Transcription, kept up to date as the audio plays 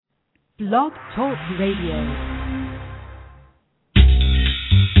Blog Talk Radio.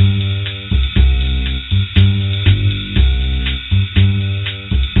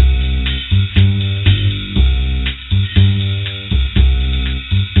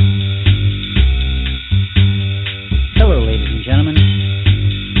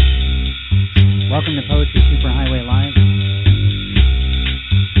 Welcome to Poetry Superhighway Live.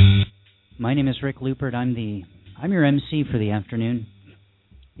 My name is Rick Lupert. I'm your MC for the afternoon,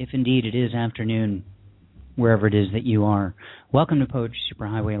 if indeed it is afternoon, wherever it is that you are. Welcome to Poetry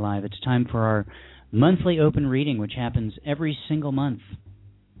Superhighway Live. It's time for our monthly open reading, which happens every single month,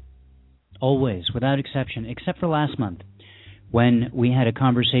 always, without exception, except for last month, when we had a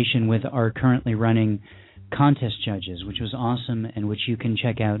conversation with our currently running contest judges, which was awesome, and which you can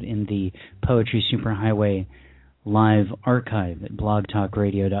check out in the Poetry Superhighway Live archive at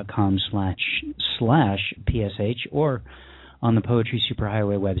blogtalkradio.com/PSH or on the Poetry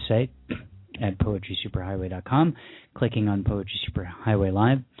Superhighway website at poetrysuperhighway.com, clicking on Poetry Superhighway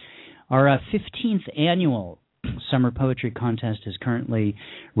Live. Our 15th annual Summer Poetry Contest is currently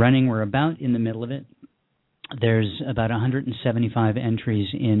running. We're about in the middle of it. There's about 175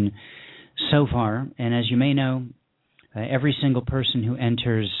 entries in so far, and as you may know, every single person who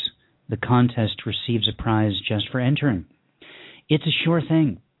enters the contest receives a prize just for entering. It's a sure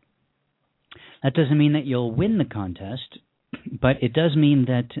thing. That doesn't mean that you'll win the contest, but it does mean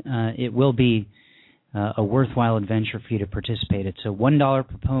that it will be a worthwhile adventure for you to participate. It's a $1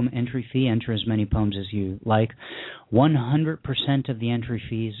 per poem entry fee. Enter as many poems as you like. 100% of the entry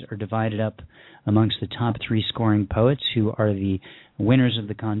fees are divided up amongst the top 3 scoring poets, who are the winners of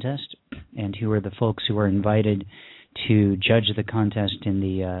the contest and who are the folks who are invited to judge the contest in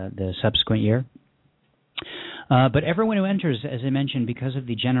the subsequent year. But everyone who enters, as I mentioned, because of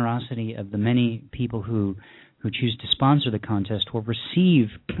the generosity of the many people who choose to sponsor the contest, will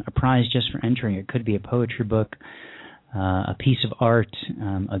receive a prize just for entering. It could be a poetry book, a piece of art,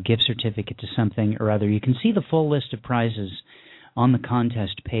 a gift certificate to something or other. You can see the full list of prizes on the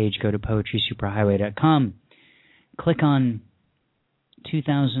contest page. Go to poetrysuperhighway.com. Click on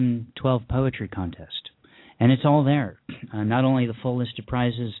 2012 Poetry Contest, and it's all there. Not only the full list of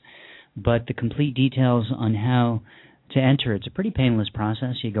prizes, but the complete details on how to enter. It's a pretty painless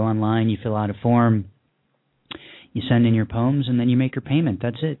process. You go online, you fill out a form, you send in your poems, and then you make your payment.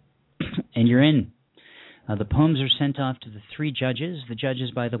 That's it. And you're in. The poems are sent off to the 3 judges. The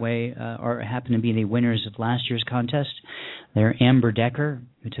judges, by the way, happen to be the winners of last year's contest. They're Amber Decker,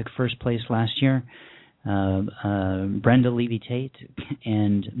 who took first place last year, Brenda Levy-Tate,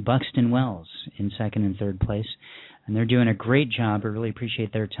 and Buxton Wells in second and third place. And they're doing a great job. I really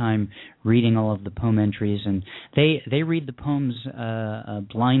appreciate their time reading all of the poem entries. And they read the poems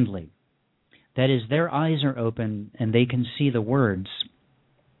blindly. That is, their eyes are open and they can see the words,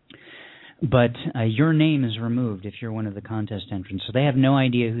 but your name is removed if you're one of the contest entrants. So they have no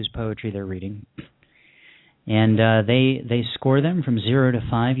idea whose poetry they're reading. And they score them from 0 to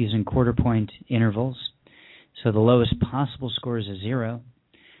 5 using quarter-point intervals. So the lowest possible score is a 0.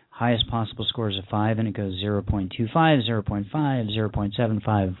 Highest possible score is a 5, and it goes 0.25, 0.5,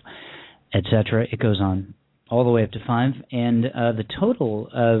 0.75, etc. It goes on all the way up to 5. And the total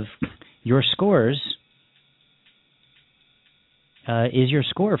of your scores is your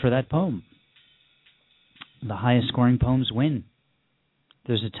score for that poem. The highest scoring poems win. If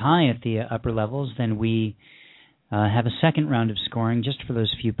there's a tie at the upper levels, then we have a second round of scoring just for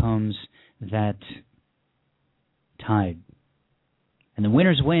those few poems that tied. And the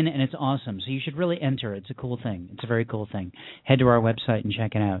winners win, and it's awesome. So you should really enter. It's a cool thing. It's a very cool thing. Head to our website and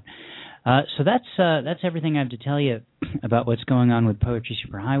check it out. So that's everything I have to tell you about what's going on with Poetry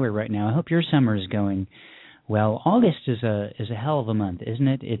Superhighway right now. I hope your summer is going well. August is a hell of a month, isn't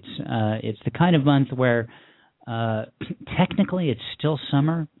it? It's the kind of month where technically it's still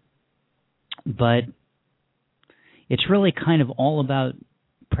summer, but it's really kind of all about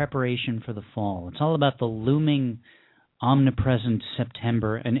preparation for the fall. It's all about the looming, omnipresent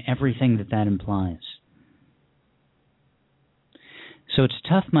September and everything that implies. So it's a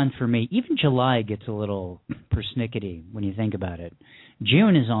tough month for me. Even July gets a little persnickety when you think about it.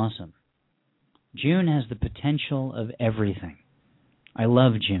 June is awesome. June has the potential of everything. I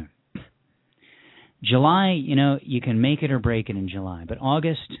love June. July, you can make it or break it in July. But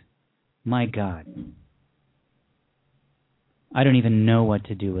August, my God. I don't even know what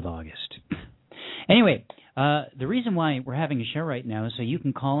to do with August. Anyway, the reason why we're having a show right now is so you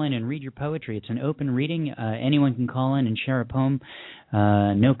can call in and read your poetry. It's an open reading. Anyone can call in and share a poem.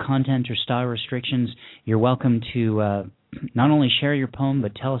 No content or style restrictions. You're welcome to not only share your poem,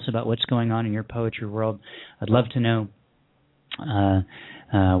 but tell us about what's going on in your poetry world. I'd love to know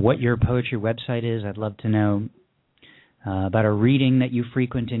what your poetry website is. I'd love to know about a reading that you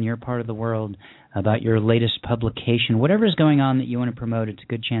frequent in your part of the world, about your latest publication, whatever is going on that you want to promote. It's a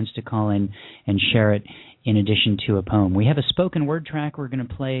good chance to call in and share it in addition to a poem. We have a spoken word track we're going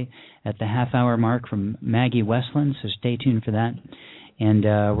to play at the half-hour mark from Maggie Westland, so stay tuned for that. And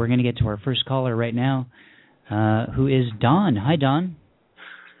we're going to get to our first caller right now, who is Don. Hi, Don.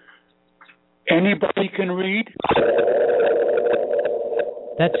 Anybody can read?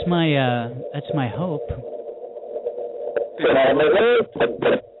 That's my hope.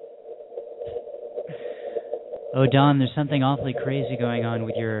 Oh, Don, there's something awfully crazy going on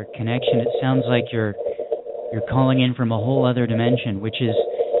with your connection. It sounds like you're calling in from a whole other dimension, which is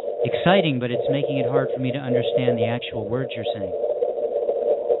exciting, but it's making it hard for me to understand the actual words you're saying.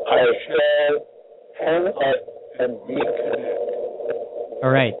 I shall hang up and reconnect. All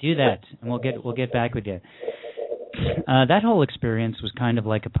right, do that, and we'll get back with you. That whole experience was kind of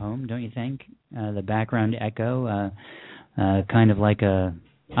like a poem, don't you think? The background echo, kind of like a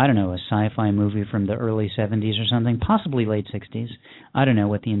sci-fi movie from the early 70s or something, possibly late 60s. I don't know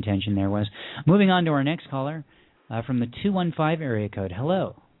what the intention there was. Moving on to our next caller from the 215 area code.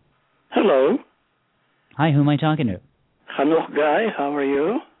 Hello. Hello. Hi, who am I talking to? Hanoch Guy, how are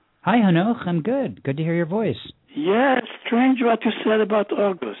you? Hi, Hanoch. I'm good. Good to hear your voice. Yeah, it's strange what you said about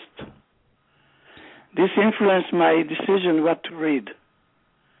August. This influenced my decision what to read.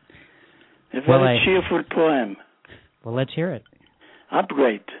 A very cheerful poem. Well, let's hear it.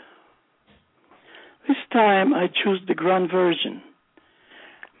 Upgrade. This time I choose the grand version.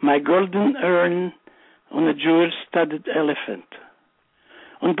 My golden urn on a jewel-studded elephant.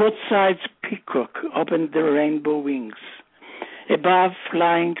 On both sides, peacock opened their rainbow wings. Above,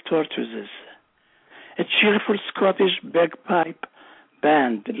 flying tortoises. A cheerful Scottish bagpipe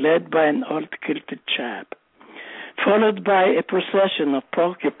band led by an old kilted chap. Followed by a procession of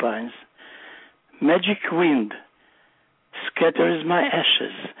porcupines. Magic wind scatters my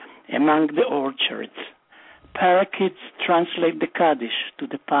ashes among the orchards. Parakeets translate the Kaddish to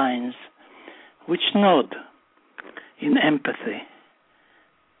the pines, which nod in empathy.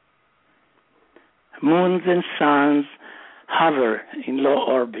 Moons and suns hover in low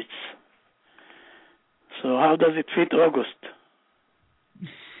orbits. So how does it fit August?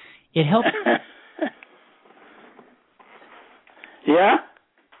 It helps. Yeah?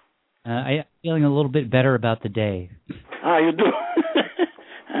 I'm feeling a little bit better about the day. Ah, you do?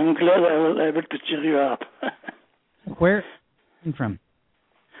 I'm glad I was able to cheer you up. Where are you from?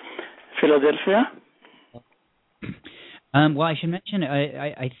 Philadelphia. Well, I should mention,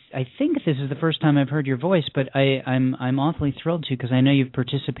 I think this is the first time I've heard your voice, but I'm awfully thrilled to, because I know you've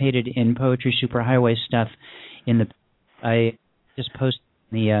participated in Poetry Superhighway stuff. I just posted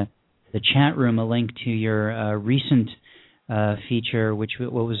in the chat room a link to your recent feature, which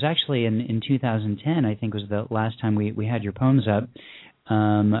was actually in 2010. I think was the last time we had your poems up.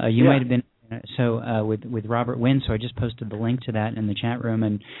 You might have been with Robert Wynn. So I just posted the link to that in the chat room,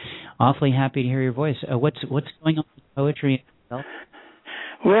 and awfully happy to hear your voice. What's going on with poetry itself?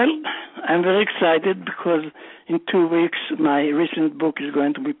 Well, I'm very excited because in 2 weeks my recent book is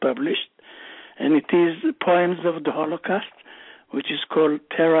going to be published, and it is Poems of the Holocaust, which is called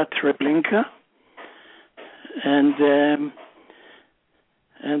Terra Treblinka. And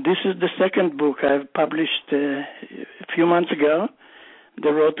this is the second book I've published a few months ago,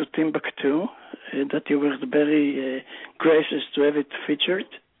 The Road to Timbuktu, that you were very gracious to have it featured.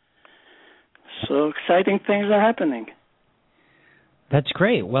 So exciting things are happening. That's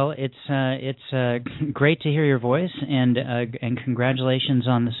great. Well, it's great to hear your voice, and congratulations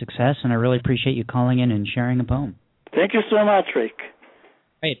on the success. And I really appreciate you calling in and sharing a poem. Thank you so much, Rick.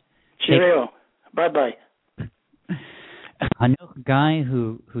 Great. Cheerio. Bye-bye. Hanoch Guy,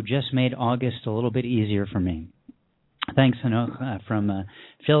 who just made August a little bit easier for me. Thanks, Hanoch, from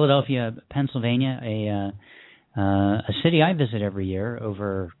Philadelphia, Pennsylvania, a city I visit every year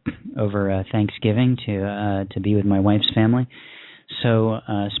over Thanksgiving to be with my wife's family. So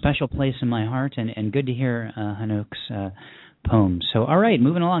a special place in my heart, and good to hear Hanoch's poem. So, all right,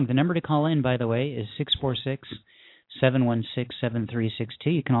 moving along. The number to call in, by the way, is 646-716-7362.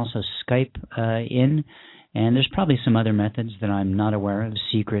 You can also Skype in. And there's probably some other methods that I'm not aware of,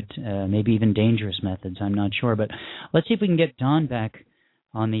 secret, maybe even dangerous methods. I'm not sure, but let's see if we can get Don back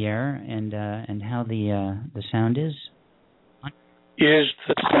on the air and how the sound is. Is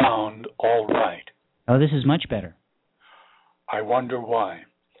the sound all right? Oh, this is much better. I wonder why.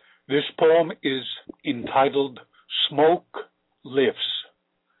 This poem is entitled Smoke Lifts,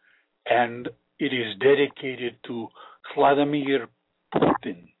 and it is dedicated to Vladimir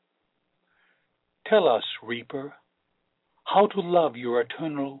Putin. Tell us, Reaper, how to love your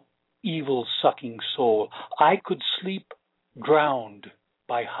eternal evil-sucking soul. I could sleep drowned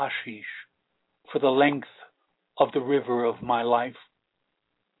by hashish for the length of the river of my life.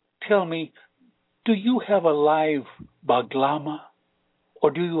 Tell me, do you have a live baglama,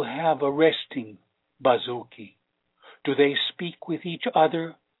 or do you have a resting bazooki? Do they speak with each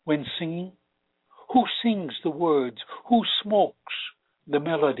other when singing? Who sings the words? Who smokes the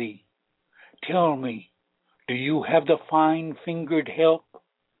melody? Tell me, do you have the fine-fingered help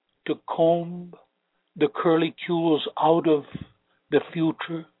to comb the curlicues out of the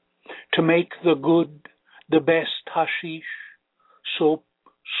future, to make the good, the best hashish, so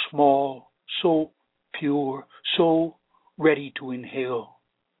small, so pure, so ready to inhale?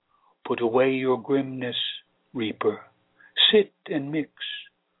 Put away your grimness, reaper. Sit and mix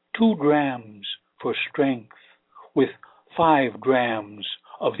 2 grams for strength with 5 grams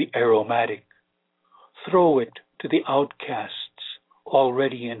of the aromatic. Throw it to the outcasts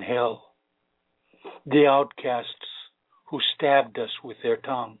already in hell, the outcasts who stabbed us with their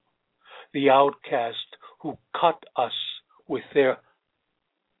tongue, the outcasts who cut us with their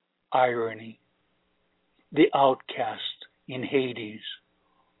irony, the outcasts in Hades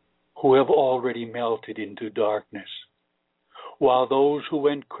who have already melted into darkness, while those who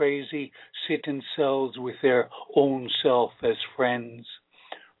went crazy sit in cells with their own self as friends,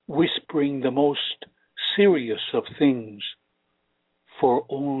 whispering the most serious of things for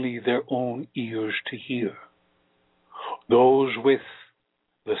only their own ears to hear. Those with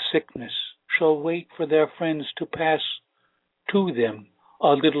the sickness shall wait for their friends to pass to them a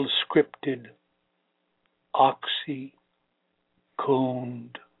little scripted oxy-coned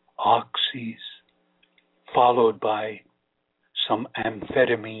oxys, followed by some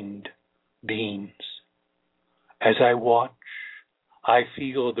amphetamine beans. As I watch, I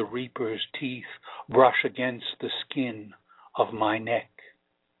feel the reaper's teeth brush against the skin of my neck.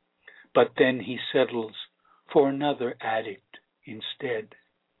 But then he settles for another addict instead.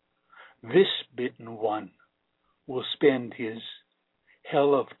 This bitten one will spend his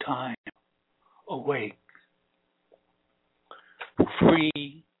hell of time awake.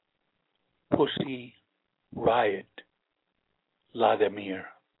 Free Pussy Riot, Vladimir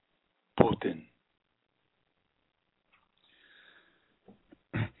Putin.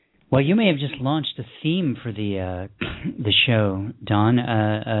 Well, you may have just launched a theme for the show,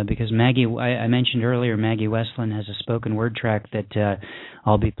 Don, because Maggie, I mentioned earlier, Maggie Westland has a spoken word track that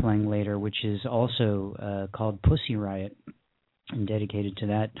I'll be playing later, which is also called Pussy Riot, and dedicated to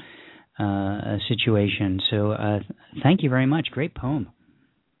that situation. So thank you very much. Great poem.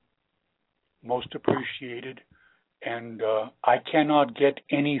 Most appreciated. And I cannot get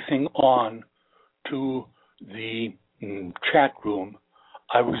anything on to the chat room.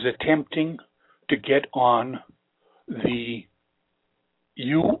 I was attempting to get on the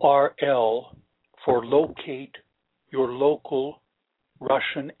URL for locate your local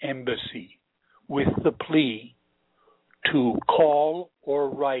Russian embassy with the plea to call or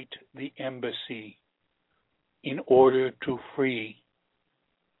write the embassy in order to free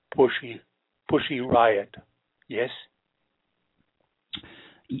Pussy Riot. Yes?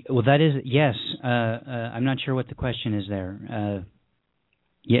 Well, that is, yes. I'm not sure what the question is there.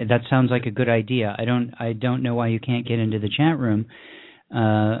 Yeah, that sounds like a good idea. I don't know why you can't get into the chat room,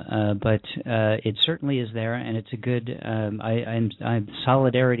 but it certainly is there, and it's a good. I'm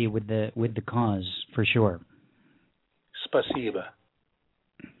solidarity with the cause for sure. Spasiba.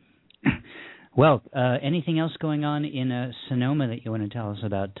 Well, anything else going on in Sonoma that you want to tell us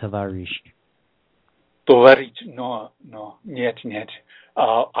about, Tovarish? No, нет.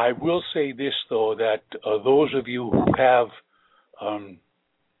 I will say this, though, that those of you who have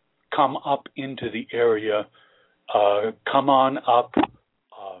come up into the area, come on up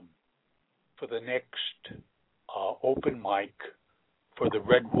for the next open mic for the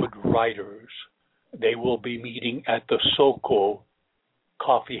Redwood Writers. They will be meeting at the Soco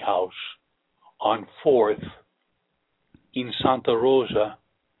Coffee House on 4th in Santa Rosa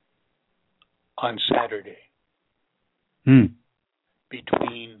on Saturday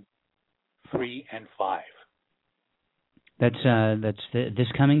between 3 and 5. That's this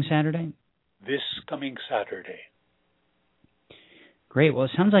coming Saturday? This coming Saturday. Great. Well,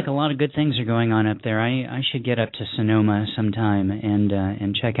 it sounds like a lot of good things are going on up there. I should get up to Sonoma sometime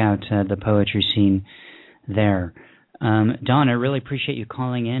and check out the poetry scene there. Don, I really appreciate you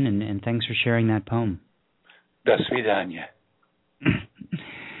calling in, and thanks for sharing that poem. До свидания.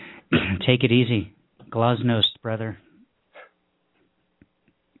 Take it easy. Glasnost, brother.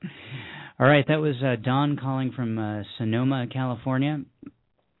 All right, that was Don calling from Sonoma, California.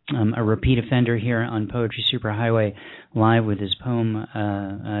 a repeat offender here on Poetry Superhighway Live with his poem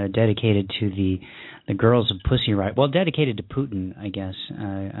dedicated to the girls of Pussy Riot. Well, dedicated to Putin, I guess,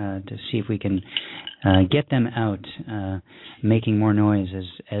 to see if we can get them out making more noise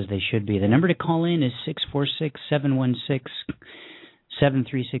as they should be. The number to call in is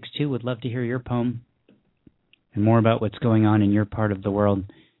 646-716-7362. Would love to hear your poem and more about what's going on in your part of the world.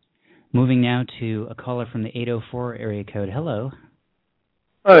 Moving now to a caller from the 804 area code. Hello.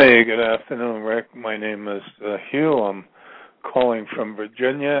 Hi, good afternoon, Rick. My name is Hugh. I'm calling from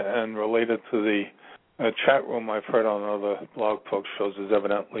Virginia, and related to the chat room I've heard on other blog talk shows is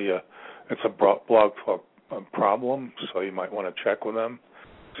evidently it's a blog talk problem, so you might want to check with them,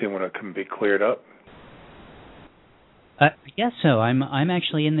 see when it can be cleared up. I guess so. I'm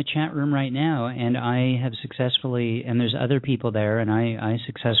actually in the chat room right now, and I have successfully, and there's other people there, and I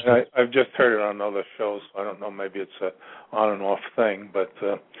successfully... I've just heard it on other shows, so I don't know, maybe it's a on and off thing, but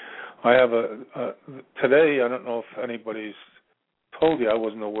I have today, I don't know if anybody's told you, I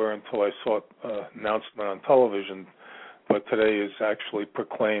wasn't aware until I saw an announcement on television, but today is actually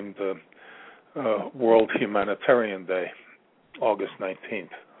proclaimed World Humanitarian Day, August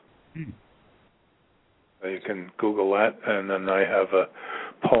 19th. You can Google that, and then I have a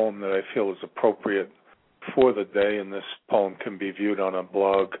poem that I feel is appropriate for the day, and this poem can be viewed on a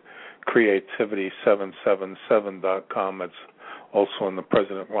blog, creativity777.com. It's also in the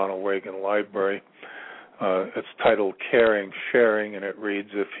President Ronald Reagan Library. It's titled Caring, Sharing, and it reads,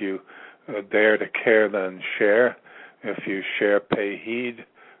 if you dare to care, then share. If you share, pay heed.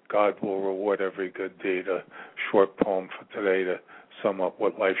 God will reward every good deed. A short poem for today to sum up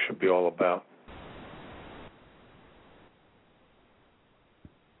what life should be all about.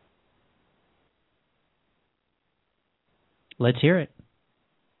 Let's hear it.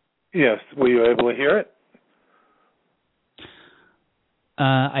 Yes. Were you able to hear it?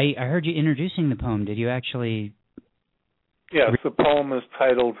 I heard you introducing the poem. Did you actually... Yes, the poem is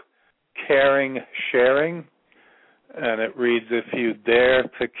titled Caring, Sharing, and it reads, if you dare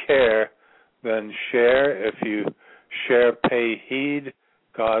to care, then share. If you share, pay heed.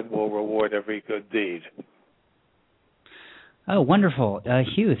 God will reward every good deed. Oh, wonderful.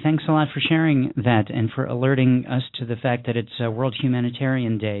 Hugh, thanks a lot for sharing that and for alerting us to the fact that it's World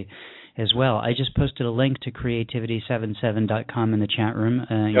Humanitarian Day as well. I just posted a link to creativity77.com in the chat room.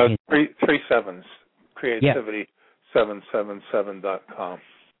 Three sevens. Creativity777.com.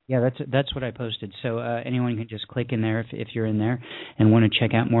 Yeah, that's what I posted. So anyone can just click in there if you're in there and want to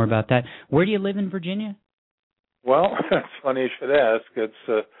check out more about that. Where do you live in Virginia? Well, it's funny you should ask.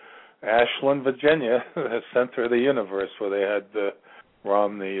 It's Ashland, Virginia, the center of the universe, where they had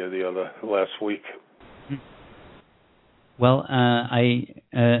Romney the other last week. Well,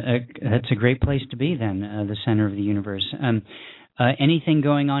 that's a great place to be then, the center of the universe. Anything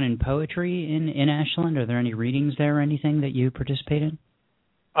going on in poetry in Ashland? Are there any readings there or anything that you participate in?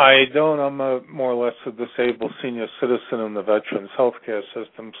 I don't. I'm more or less a disabled senior citizen in the Veterans Healthcare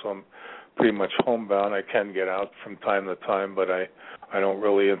System, so I'm pretty much homebound. I can get out from time to time, but I don't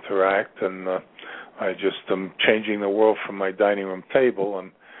really interact, and I just am changing the world from my dining room table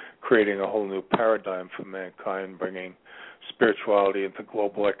and creating a whole new paradigm for mankind, bringing spirituality into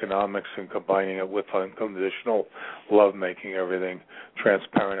global economics and combining it with unconditional love, making everything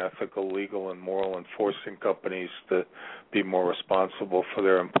transparent, ethical, legal, and moral, and forcing companies to be more responsible for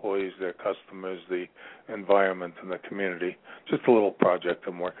their employees, their customers, the environment, and the community. Just a little project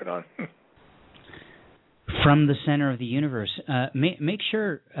I'm working on. From the center of the universe. Make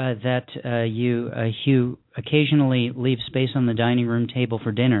sure that Hugh, occasionally leave space on the dining room table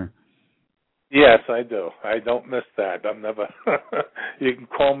for dinner. Yes, I do. I don't miss that. I'm never... You can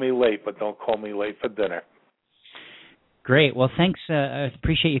call me late, but don't call me late for dinner. Great. Well, thanks. I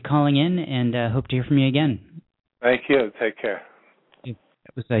appreciate you calling in, and hope to hear from you again. Thank you. Take care. It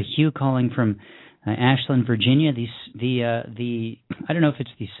was Hugh calling from Ashland, Virginia. The I don't know if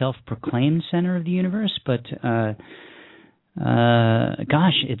it's the self-proclaimed center of the universe, but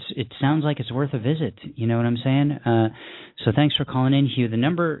gosh, it sounds like it's worth a visit. You know what I'm saying? So thanks for calling in, Hugh. The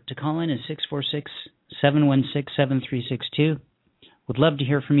number to call in is 646-716-7362. Would love to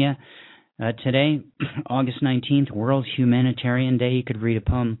hear from you. Today, August 19th, World Humanitarian Day. You could read a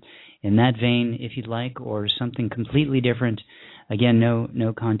poem in that vein if you'd like, or something completely different. Again,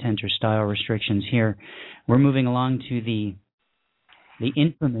 no content or style restrictions here. We're moving along to the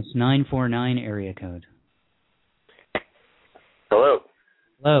infamous 949 area code. Hello.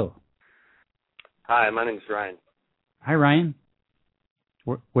 Hello. Hi, my name's Ryan. Hi, Ryan.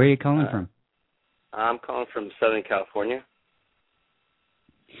 Where are you calling from? I'm calling from Southern California.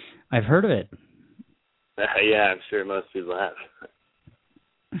 I've heard of it. Yeah, I'm sure most people have.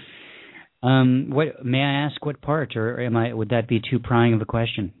 What may I ask? What part, or would that be too prying of a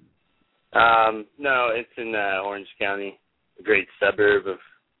question? No, it's in Orange County, a great suburb of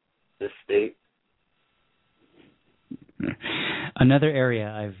this state. Another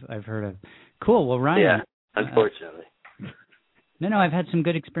area I've heard of. Cool. Well, Ryan. Yeah, unfortunately. No, I've had some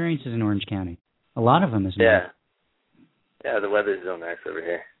good experiences in Orange County. A lot of them, isn't there? Yeah, the weather's so nice over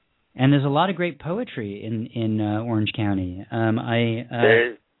here. And there's a lot of great poetry in Orange County.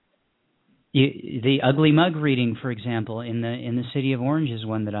 The Ugly Mug reading, for example, in the city of Orange is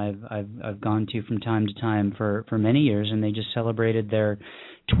one that I've gone to from time to time for many years, and they just celebrated their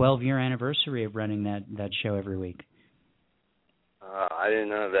 12-year anniversary of running that show every week. I didn't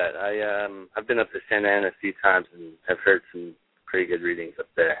know that. I've been up to Santa Ana a few times and have heard some pretty good readings up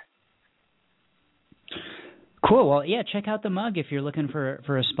there. Cool. Well, yeah, check out the Mug if you're looking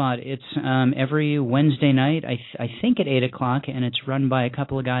for a spot. It's every Wednesday night, I think at 8 o'clock, and it's run by a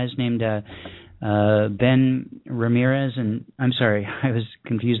couple of guys named Ben Ramirez, and I'm sorry, I was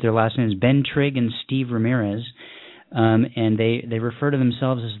confused. Their last names Ben Trigg and Steve Ramirez, and they refer to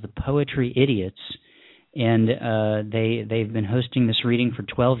themselves as the Poetry Idiots. And they've been hosting this reading for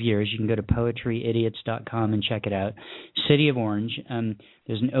 12 years. You can go to poetryidiots.com and check it out. City of Orange.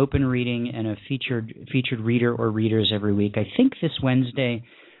 There's an open reading and a featured reader or readers every week. I think this Wednesday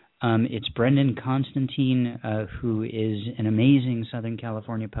it's Brendan Constantine, who is an amazing Southern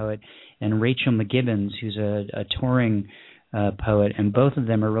California poet, and Rachel McGibbons, who's a touring poet, and both of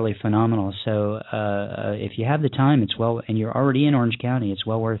them are really phenomenal. So if you have the time, and you're already in Orange County, it's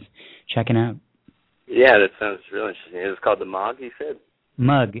well worth checking out. Yeah, that sounds really interesting. It's called the Mug, you said?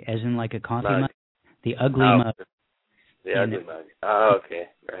 Mug, as in like a coffee mug? The Ugly Mug. The Ugly Mug. Oh, okay,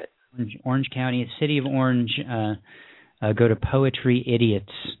 right. Orange County, City of Orange. Go to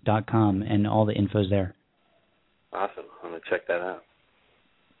poetryidiots.com, and all the info's there. Awesome. I'm going to check that out.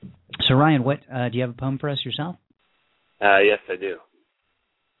 So, Ryan, do you have a poem for us yourself? Yes, I do.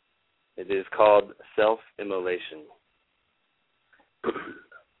 It is called Self-Immolation.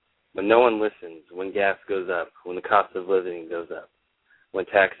 When no one listens, when gas goes up, when the cost of living goes up, when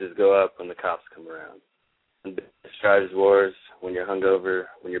taxes go up, when the cops come around, when business drives wars, when you're hungover,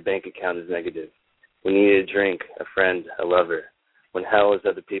 when your bank account is negative, when you need a drink, a friend, a lover, when hell is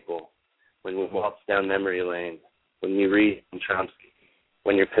other people, when we walk down memory lane, when you read Chomsky,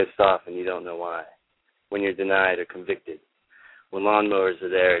 when you're pissed off and you don't know why, when you're denied or convicted, when lawnmowers are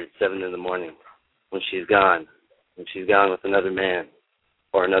there at 7 in the morning, when she's gone with another man,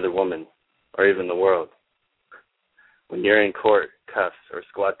 or another woman, or even the world. When you're in court, cuffs, or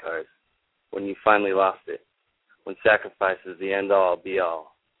squad cars. When you finally lost it. When sacrifice is the end-all,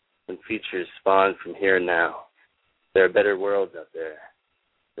 be-all. When futures spawn from here and now. There are better worlds out there.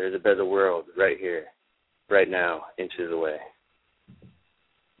 There's a better world right here, right now, inches away.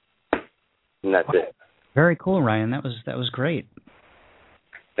 And that's it. Very cool, Ryan. That was great.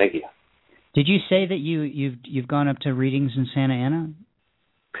 Thank you. Did you say that you've gone up to readings in Santa Ana?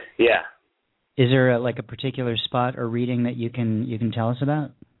 Yeah. Is there a particular spot or reading that you can tell us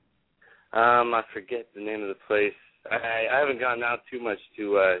about? I forget the name of the place. I haven't gone out too much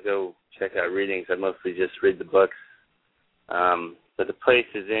to go check out readings. I mostly just read the books. But the place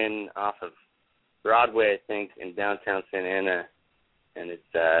is off of Broadway, I think, in downtown Santa Ana, and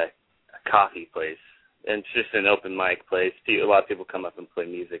it's a coffee place. And it's just an open mic place. A lot of people come up and play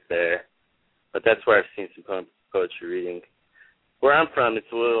music there. But that's where I've seen some poetry reading. Where I'm from,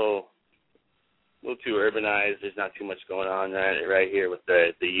 it's a little too urbanized. There's not too much going on right here with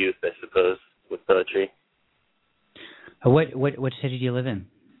the youth, I suppose, with poetry. What city do you live in?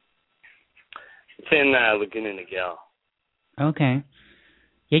 It's in Laguna Niguel. Okay.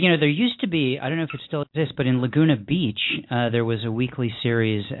 Yeah, there used to be, I don't know if it still exists, but in Laguna Beach, there was a weekly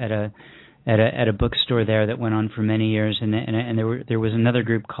series at a bookstore there that went on for many years, and there was another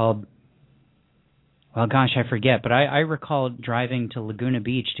group called, well, gosh, I forget, but I recall driving to Laguna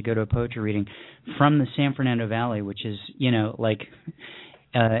Beach to go to a poetry reading from the San Fernando Valley, which is,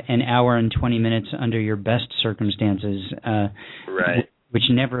 an hour and 20 minutes under your best circumstances, right? Which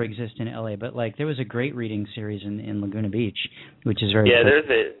never exist in LA. But there was a great reading series in Laguna Beach, which is very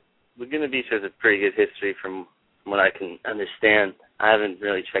Laguna Beach has a pretty good history from what I can understand. I haven't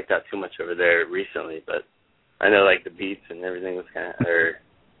really checked out too much over there recently, but I know the beats and everything was a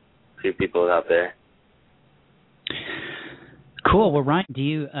few people out there. Cool. Well, Ryan, do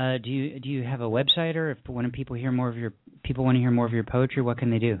you have a website, or if when people want to hear more of your poetry, what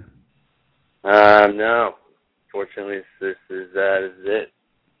can they do? No. Fortunately, this is it.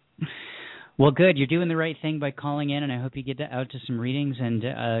 Well, good. You're doing the right thing by calling in, and I hope you get out to some readings. And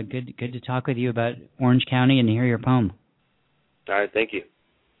good to talk with you about Orange County and to hear your poem. All right. Thank you.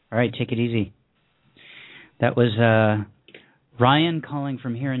 All right, take it easy. That was Ryan calling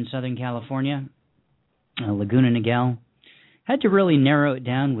from here in Southern California, Laguna Niguel. Had to really narrow it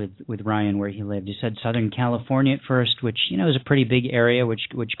down with Ryan where he lived. He said Southern California at first, which is a pretty big area, which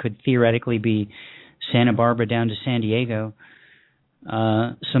could theoretically be Santa Barbara down to San Diego.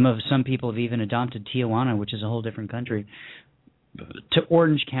 Some people have even adopted Tijuana, which is a whole different country, to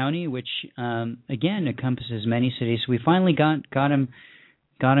Orange County, which again encompasses many cities. So we finally got him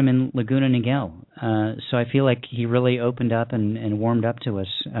in Laguna Niguel. So I feel like he really opened up and warmed up to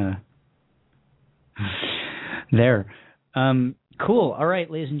us there. Cool. All right,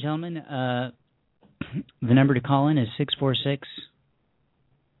 ladies and gentlemen, the number to call in is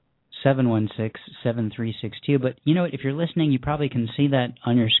 646-716-7362. But you know what? If you're listening, you probably can see that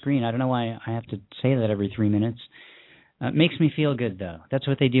on your screen. I don't know why I have to say that every 3 minutes. It makes me feel good, though. That's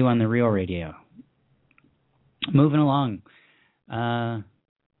what they do on the real radio. Moving along.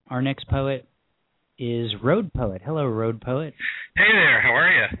 Our next poet is Road Poet. Hello, Road Poet. Hey there. How are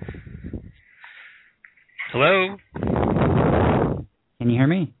you? Hello? Can you hear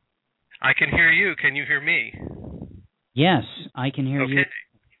me? I can hear you. Can you hear me? Yes, I can hear you. Okay.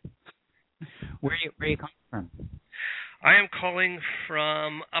 Where are you calling from? I am calling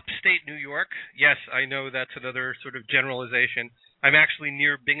from upstate New York. Yes, I know that's another sort of generalization. I'm actually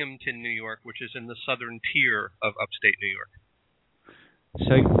near Binghamton, New York, which is in the southern tier of upstate New York.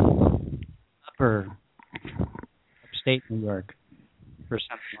 So upper upstate New York or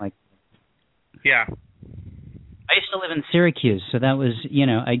something like that. Yeah. I used to live in Syracuse, so that was,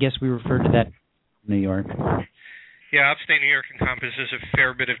 I guess we referred to that as New York. Yeah, upstate New York encompasses a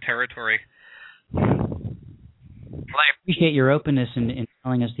fair bit of territory. Well, I appreciate your openness in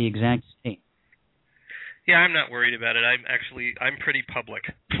telling us the exact state. Yeah, I'm not worried about it. I'm pretty public.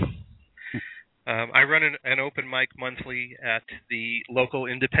 I run an open mic monthly at the local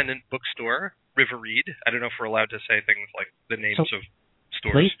independent bookstore, River Read. I don't know if we're allowed to say things like the names of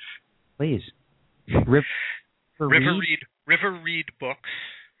stores. Please. River Read Books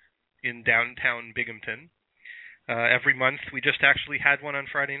in downtown Binghamton. Every month, we just actually had one on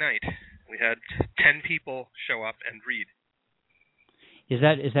Friday night. We had 10 people show up and read. Is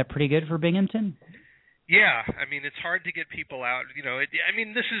that pretty good for Binghamton? Yeah, I mean, it's hard to get people out.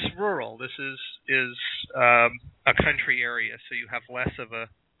 This is rural. This is a country area, so you have less of a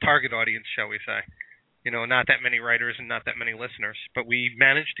target audience, shall we say. Not that many writers and not that many listeners, but we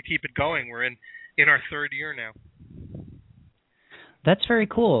managed to keep it going. We're in our third year now. That's very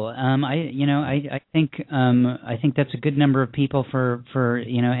cool. I think that's a good number of people for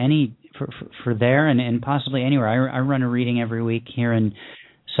there and possibly anywhere. I run a reading every week here in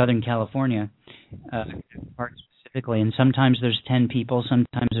Southern California, specifically, and sometimes there's 10 people,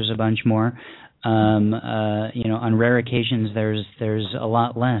 sometimes there's a bunch more. On rare occasions there's a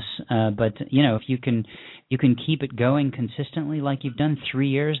lot less. But if you can keep it going consistently like you've done 3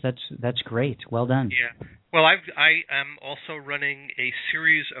 years, that's great. Well done. Yeah. Well, I am also running a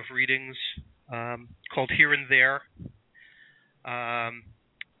series of readings called Here and There.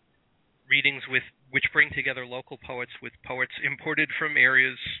 Readings which bring together local poets with poets imported from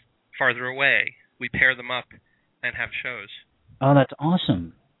areas farther away. We pair them up and have shows. Oh, that's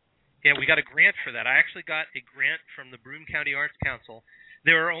awesome. Yeah, we got a grant for that. I actually got a grant from the Broome County Arts Council.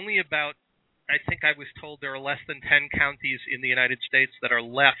 There are only about, I think I was told there are less than 10 counties in the United States that are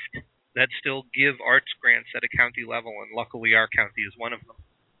left that still give arts grants at a county level, and luckily our county is one of them.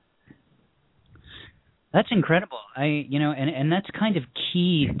 That's incredible. And that's kind of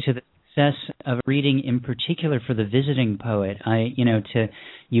key to the success of reading, in particular for the visiting poet.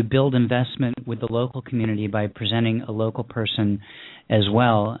 You build investment with the local community by presenting a local person as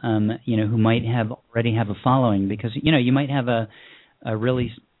well, who might already have a following, because you might have a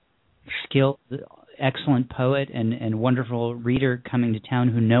really skilled, excellent poet and wonderful reader coming to town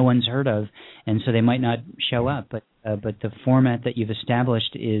who no one's heard of, and so they might not show up. But the format that you've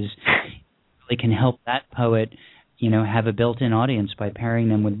established really can help that poet, have a built-in audience by pairing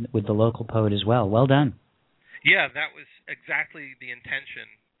them with the local poet as well. Well done. Yeah, that was exactly the intention,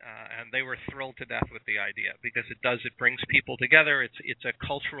 and they were thrilled to death with the idea because it brings people together. It's a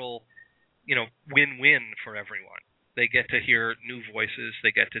cultural, win-win for everyone. They get to hear new voices,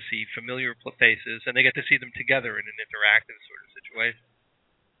 they get to see familiar faces, and they get to see them together in an interactive sort of situation.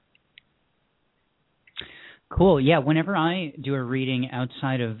 Cool. Yeah, whenever I do a reading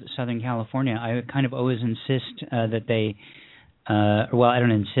outside of Southern California, I kind of always insist that they I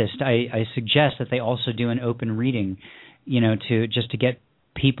don't insist. I suggest that they also do an open reading, to get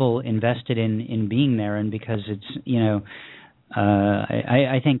people invested in being there, and because it's,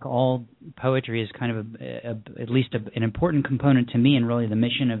 I think all poetry is kind of at least an important component to me, and really the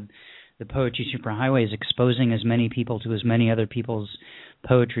mission of the Poetry Superhighway is exposing as many people to as many other people's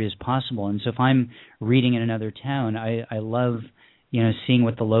poetry as possible. And so if I'm reading in another town, I love, seeing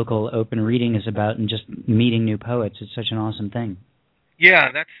what the local open reading is about and just meeting new poets. It's such an awesome thing. Yeah,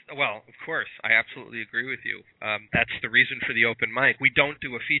 of course, I absolutely agree with you. That's the reason for the open mic. We don't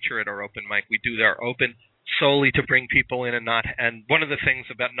do a feature at our open mic. We do our open solely to bring people in and one of the things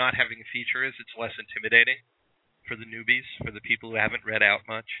about not having a feature is it's less intimidating for the newbies, for the people who haven't read out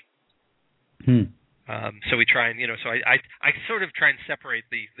much. So we try and, so I sort of try and separate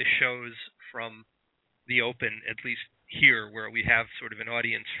the shows from the open, at least here, where we have sort of an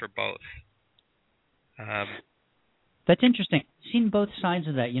audience for both. That's interesting. I've seen both sides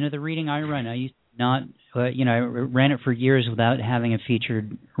of that. The reading I run, I used to not, I ran it for years without having a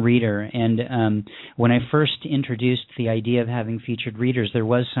featured reader. And when I first introduced the idea of having featured readers, there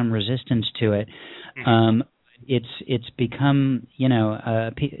was some resistance to it. It's become,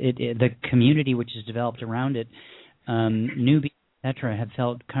 the community which is developed around it, newbies, etc., have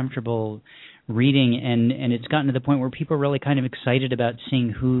felt comfortable reading, and it's gotten to the point where people are really kind of excited about seeing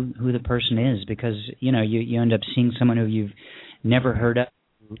who the person is, because you end up seeing someone who you've never heard of,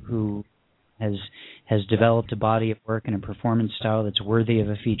 who has developed a body of work and a performance style that's worthy of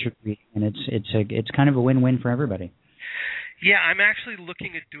a featured reading, and it's kind of a win-win for everybody. Yeah, I'm actually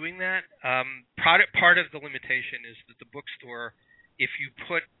looking at doing that. Part of the limitation is that the bookstore, if you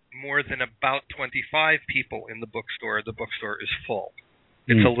put more than about 25 people in the bookstore is full.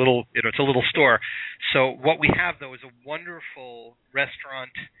 It's a little store. So what we have, though, is a wonderful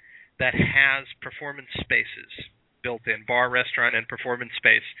restaurant that has performance spaces built in, bar, restaurant, and performance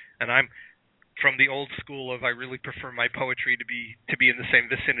space. And I'm from the old school of I really prefer my poetry to be in the same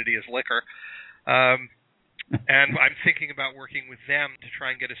vicinity as liquor. And I'm thinking about working with them to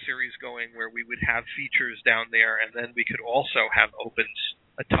try and get a series going where we would have features down there, and then we could also have opens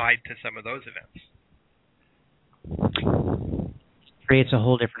tied to some of those events. Creates a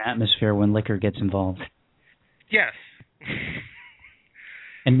whole different atmosphere when liquor gets involved. Yes.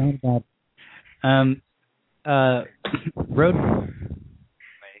 And not about road.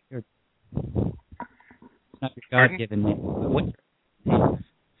 Not your God-given name. What?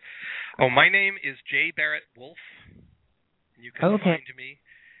 Oh, my name is J. Barrett Wolf. You can find me.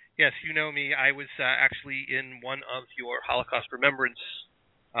 Yes, you know me. I was actually in one of your Holocaust Remembrance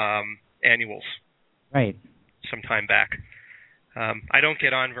annuals. Right. Some time back. I don't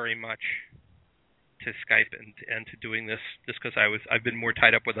get on very much to Skype and to doing this just because I've been more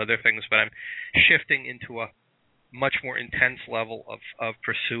tied up with other things, but I'm shifting into a much more intense level of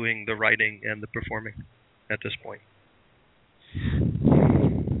pursuing the writing and the performing at this point.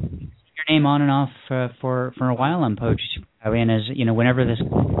 Your name on and off for a while on Poetry Superhighway, and as whenever this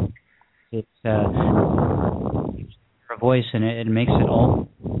it's a voice, and it makes it all.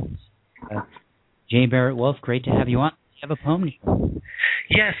 J. Barrett Wolf, great to have you on. You have a poem?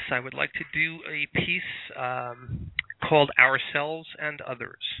 Yes, I would like to do a piece called Ourselves and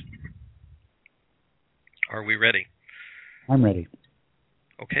Others. Are we ready? I'm ready.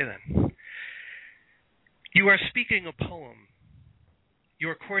 Okay, then. You are speaking a poem.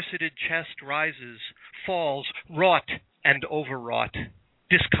 Your corseted chest rises, falls, wrought and overwrought,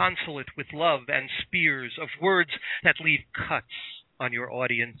 disconsolate with love and spears of words that leave cuts on your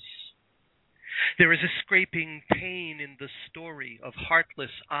audience. There is a scraping pain in the story of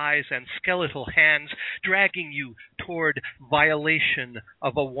heartless eyes and skeletal hands dragging you toward violation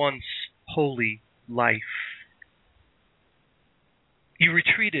of a once holy life. You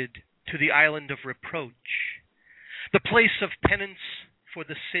retreated to the island of reproach, the place of penance for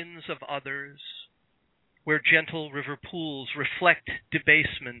the sins of others, where gentle river pools reflect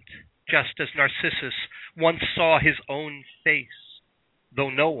debasement, just as Narcissus once saw his own face, though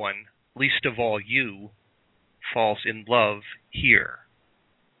no one, least of all you, falls in love here.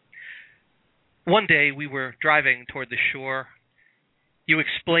 One day we were driving toward the shore. You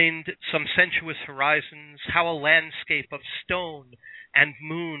explained some sensuous horizons, how a landscape of stone and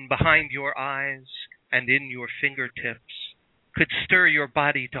moon behind your eyes and in your fingertips could stir your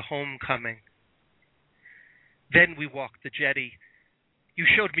body to homecoming. Then we walked the jetty. You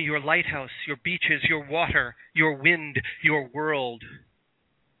showed me your lighthouse, your beaches, your water, your wind, your world.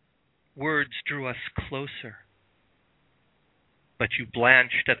 Words drew us closer, but you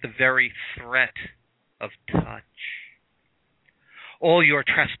blanched at the very threat of touch. All your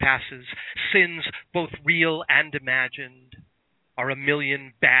trespasses, sins both real and imagined, are a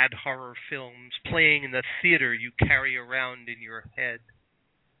million bad horror films playing in the theater you carry around in your head.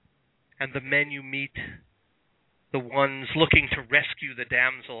 And the men you meet, The ones looking to rescue the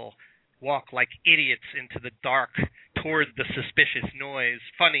damsel walk like idiots into the dark toward the suspicious noise.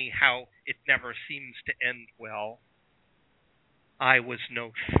 Funny how it never seems to end well. I was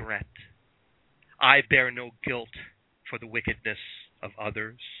no threat. I bear no guilt for the wickedness of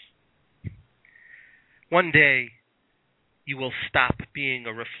others. One day, you will stop being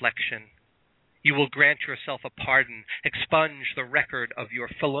a reflection. You will grant yourself a pardon, expunge the record of your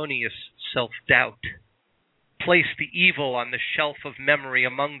felonious self-doubt. Place the evil on the shelf of memory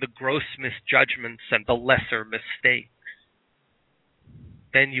among the gross misjudgments and the lesser mistakes.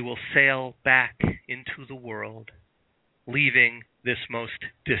 Then you will sail back into the world, leaving this most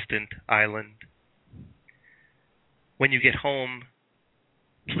distant island. When you get home,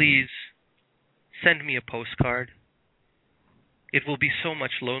 please send me a postcard. It will be so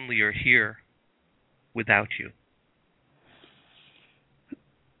much lonelier here without you.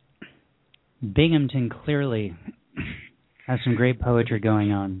 Binghamton clearly has some great poetry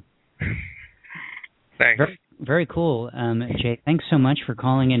going on. Thanks. Very, very cool, Jay. Thanks so much for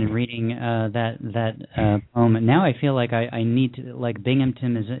calling in and reading that poem. Now I feel like I need to, like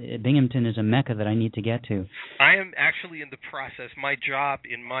Binghamton is a mecca that I need to get to. I am actually in the process. My job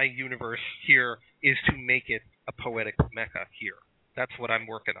in my universe here is to make it a poetic mecca here. That's what I'm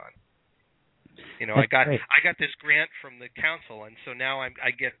working on. You know, I got this grant from the council, and so now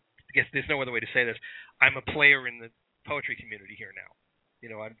I guess there's no other way to say this. I'm a player in the poetry community here now. You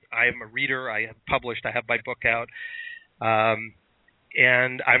know, I am a reader. I have published. I have my book out,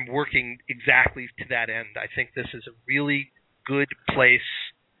 and I'm working exactly to that end. I think this is a really good place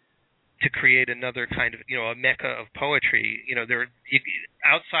to create another kind of, you know, a mecca of poetry. You know,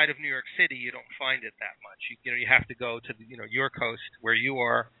 outside of New York City, you don't find it that much. You know, you have to go to your coast where you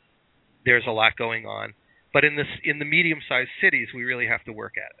are. There's a lot going on, but in the medium-sized cities, we really have to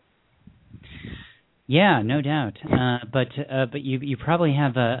work at it. Yeah, no doubt. But you probably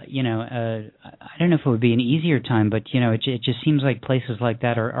have I don't know if it would be an easier time, but it just seems like places like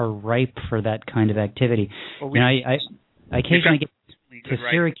that are ripe for that kind of activity. Well, I occasionally get to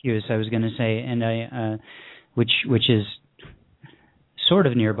Syracuse, I was going to say, and which is sort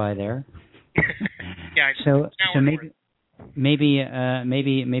of nearby there. Yeah. So maybe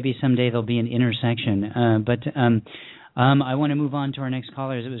someday there'll be an intersection. But I want to move on to our next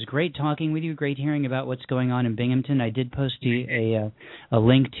callers. It was great talking with you. Great hearing about what's going on in Binghamton. I did post a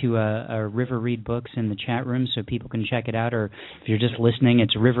link to a River Read Books in the chat room so people can check it out. Or if you're just listening,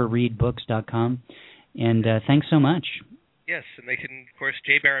 it's riverreadbooks.com. And thanks so much. Yes, and they can, of course,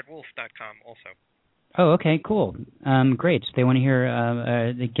 jbarrettwolf.com also. Oh, okay, cool. Great. So they want to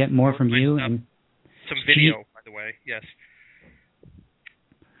hear, get more from you. And some video, by the way, yes.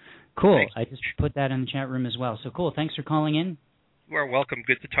 Cool. Thanks. I just put that in the chat room as well. So cool. Thanks for calling in. You are welcome.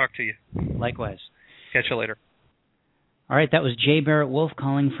 Good to talk to you. Likewise. Catch you later. All right. That was Jay Barrett Wolf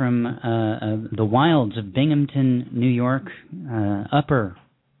calling from the wilds of Binghamton, New York,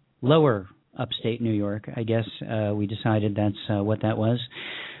 lower upstate New York. I guess we decided that's what that was.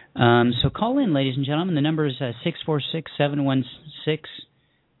 So call in, ladies and gentlemen. The number is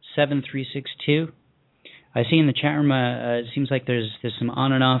 646-716-7362. I see in the chat room it seems like there's some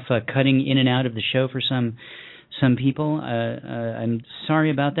on and off cutting in and out of the show for some people. I'm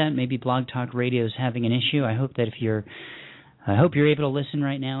sorry about that. Maybe Blog Talk Radio is having an issue. I hope you're able to listen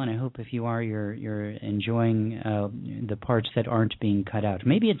right now, and I hope if you are, you're enjoying the parts that aren't being cut out.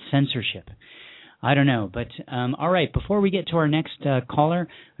 Maybe it's censorship. I don't know. But all right, before we get to our next caller,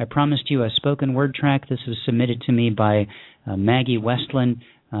 I promised you a spoken word track. This was submitted to me by Maggie Westland,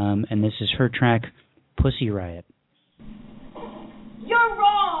 and this is her track, Pussy Riot. You're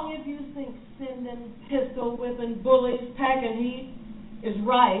wrong if you think sending pistol whipping bullies packing heat is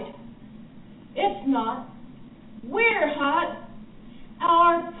right. It's not. We're hot.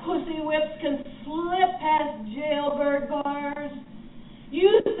 Our pussy whips can slip past jailbird bars.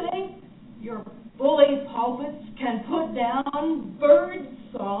 You think your bully pulpits can put down bird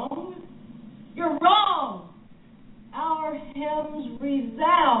song? You're wrong. Our hymns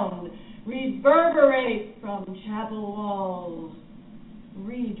resound, reverberate from chapel walls.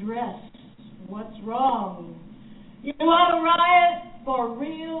 Redress what's wrong. You want a riot for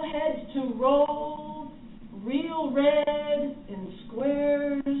real heads to roll, real red in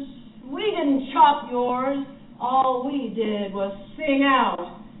squares? We didn't chop yours. All we did was sing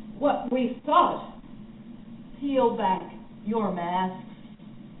out what we thought. Peel back your masks.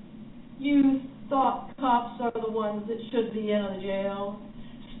 You thought cops are the ones that should be in the jail.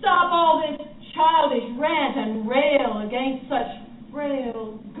 Stop all this childish rant and rail against such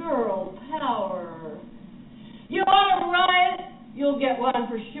frail girl power. You want a riot? You'll get one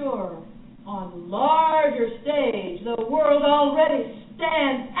for sure. On larger stage, the world already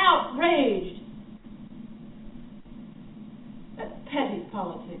stands outraged at petty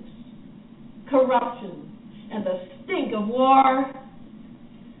politics, corruption, and the stink of war.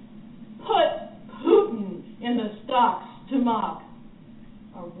 Put Putin in the stocks to mock.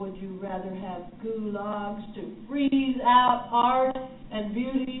 Or would you rather have gulags to freeze out art and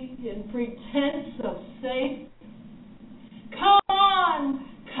beauty in pretense of safe? Come on,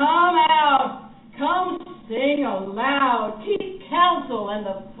 come out, come sing aloud, keep counsel and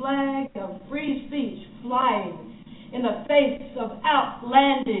the flag of free speech flying in the face of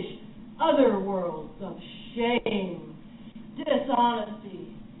outlandish other worlds of shame,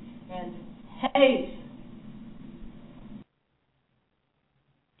 dishonesty, and hate.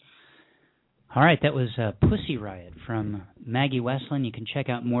 All right, that was Pussy Riot from Maggie Westland. You can check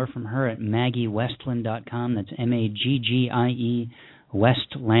out more from her at MaggieWestland.com. That's MAGGIE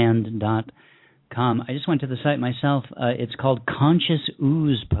Westland.com. I just went to the site myself. It's called Conscious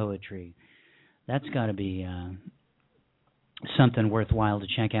Ooze Poetry. That's got to be something worthwhile to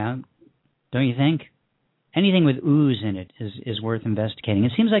check out, don't you think? Anything with ooze in it is worth investigating.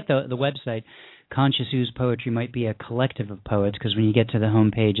 It seems like the website Conscious Ooze Poetry might be a collective of poets, because when you get to the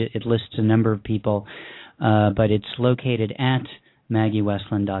homepage, it lists a number of people, but it's located at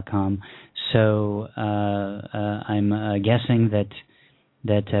MaggieWestland.com. So I'm guessing that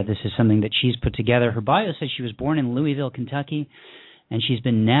this is something that she's put together. Her bio says she was born in Louisville, Kentucky, and she's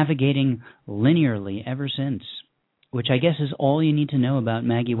been navigating linearly ever since, which I guess is all you need to know about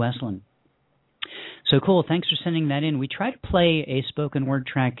Maggie Westland. So cool. Thanks for sending that in. We try to play a spoken word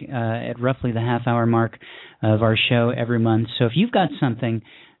track at roughly the half-hour mark of our show every month. So if you've got something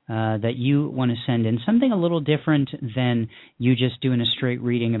that you want to send in, something a little different than you just doing a straight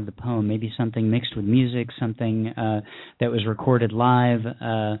reading of the poem, maybe something mixed with music, something that was recorded live,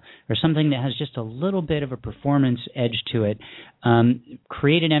 or something that has just a little bit of a performance edge to it,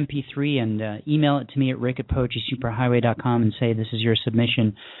 create an MP3 and email it to me at rick@poetrysuperhighway.com and say this is your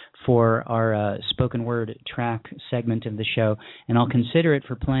submission for our spoken word track segment of the show, and I'll consider it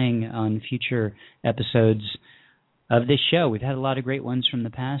for playing on future episodes of this show. We've had a lot of great ones from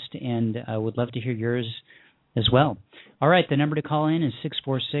the past, and I would love to hear yours as well. All right, the number to call in is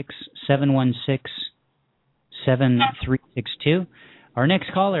 646-716-7362. Our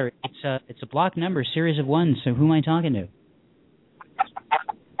next caller, it's a block number, series of ones, so who am I talking to?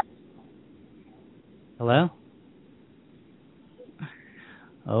 Hello?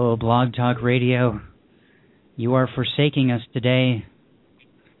 Oh, Blog Talk Radio, you are forsaking us today.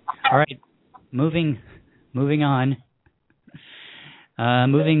 All right, moving on.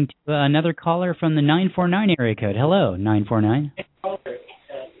 Moving to another caller from the 949 area code. Hello, 949.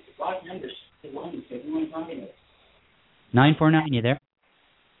 949, you there?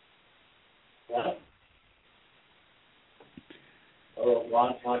 Hello? Oh,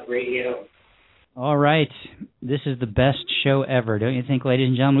 Blog Talk Radio. All right. This is the best show ever, don't you think, ladies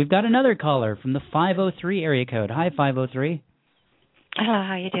and gentlemen? We've got another caller from the 503 area code. Hi, 503. Hello,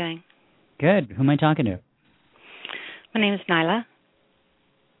 how are you doing? Good. Who am I talking to? My name is Nyla.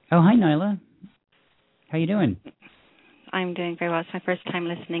 Oh, hi, Nyla. How you doing? I'm doing very well. It's my first time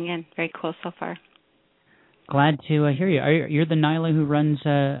listening in. Very cool so far. Glad to hear you. You're the Nyla who runs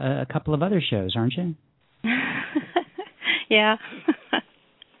a couple of other shows, aren't you? Yeah.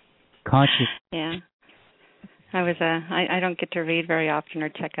 Caught you. Yeah. I don't get to read very often or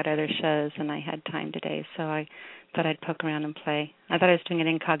check out other shows, and I had time today, so I thought I'd poke around and play. I thought I was doing it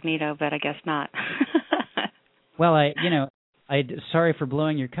incognito, but I guess not. Well, sorry for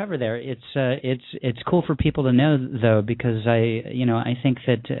blowing your cover there. It's cool for people to know, though, because I think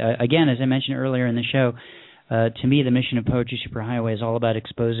that again, as I mentioned earlier in the show, to me the mission of Poetry Superhighway is all about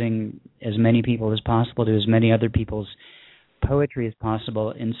exposing as many people as possible to as many other people's poetry as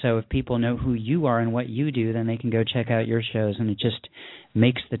possible. And so if people know who you are and what you do, then they can go check out your shows, and it just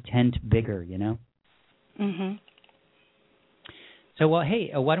makes the tent bigger, you know? Mhm. So, well,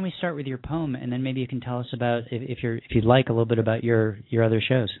 hey, why don't we start with your poem, and then maybe you can tell us about, if you'd like, a little bit about your other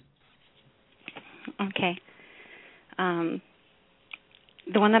shows. Okay.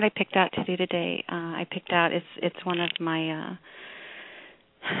 The one that I picked out to do today, it's one of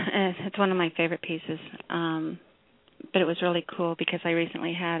my favorite pieces. But it was really cool because I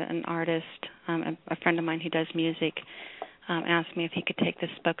recently had an artist, a friend of mine who does music, asked me if he could take the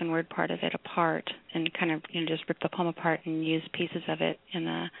spoken word part of it apart and kind of just rip the poem apart and use pieces of it in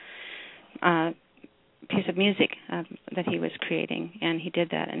a piece of music that he was creating, and he did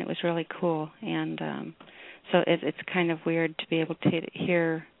that, and it was really cool. And so it's kind of weird to be able to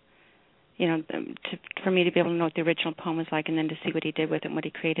hear, for me to be able to know what the original poem was like, and then to see what he did with it and what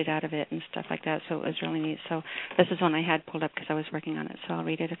he created out of it and stuff like that. So it was really neat. So this is one I had pulled up because I was working on it. So I'll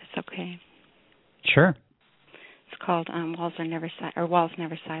read it if it's okay. Sure. It's called Walls Never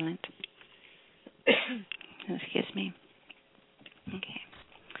Silent. Excuse me. Okay.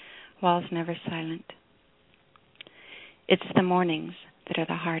 Walls Never Silent. It's the mornings that are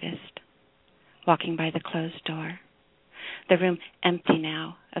the hardest. Walking by the closed door. The room empty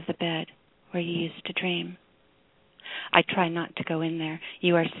now of the bed where you used to dream. I try not to go in there.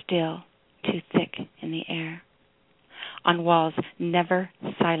 You are still too thick in the air. On walls never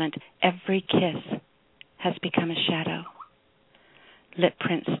silent, every kiss has become a shadow. Lip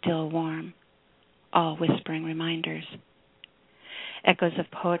prints still warm, all whispering reminders. Echoes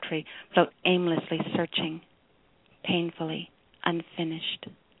of poetry float aimlessly searching, painfully unfinished.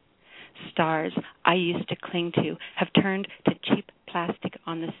 Stars I used to cling to have turned to cheap plastic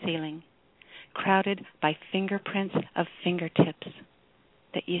on the ceiling, crowded by fingerprints of fingertips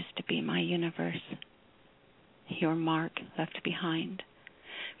that used to be my universe. Your mark left behind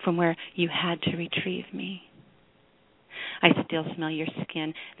from where you had to retrieve me. I still smell your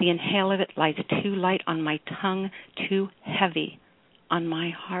skin. The inhale of it lies too light on my tongue, too heavy on my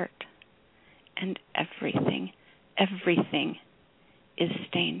heart. And everything is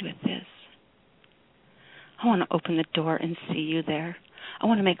stained with this. I want to open the door and see you there. I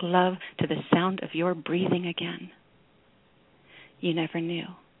want to make love to the sound of your breathing again. You never knew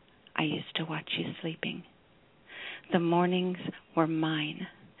I used to watch you sleeping. The mornings were mine,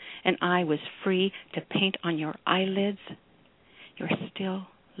 and I was free to paint on your eyelids, your still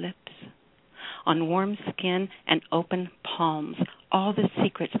lips, on warm skin and open palms, all the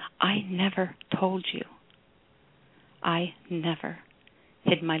secrets I never told you. I never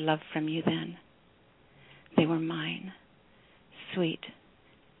hid my love from you then. They were mine, sweet,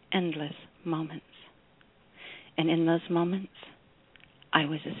 endless moments. And in those moments, I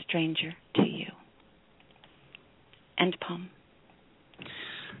was a stranger to you. End poem.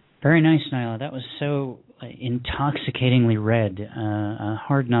 Very nice, Nyla. That was so intoxicatingly read.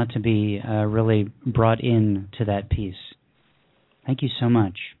 Hard not to be really brought in to that piece. Thank you so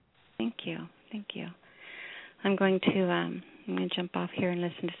much. Thank you. I'm going to jump off here and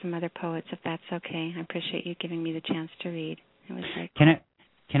listen to some other poets, if that's okay. I appreciate you giving me the chance to read. It was very cool.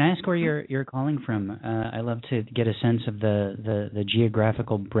 Can I ask where you're calling from? I love to get a sense of the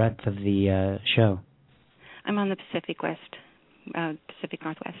geographical breadth of the show. I'm on the Pacific Northwest.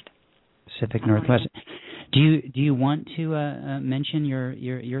 Pacific Northwest. Do you want to mention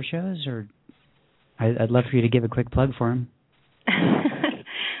your shows, or I'd love for you to give a quick plug for them.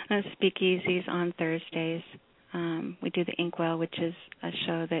 Speakeasies on Thursdays. We do the Inkwell, which is a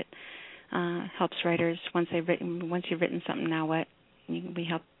show that helps writers once you've written something. Now what? We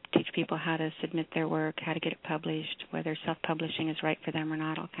help teach people how to submit their work, how to get it published, whether self-publishing is right for them or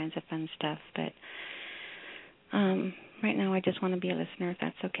not, all kinds of fun stuff. But right now, I just want to be a listener, if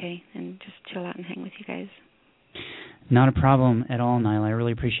that's okay, and just chill out and hang with you guys. Not a problem at all, Nyla. I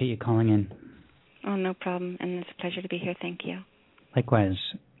really appreciate you calling in. Oh, no problem, and it's a pleasure to be here. Thank you. Likewise.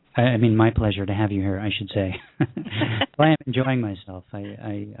 I mean, my pleasure to have you here, I should say. Well, I am enjoying myself,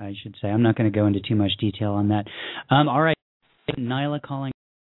 I should say. I'm not going to go into too much detail on that. All right, Nyla calling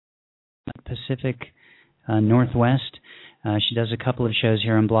Pacific Northwest. She does a couple of shows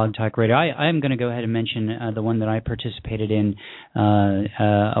here on Blog Talk Radio. I'm going to go ahead and mention the one that I participated in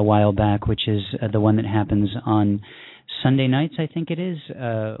a while back, which is the one that happens on Sunday nights, I think it is,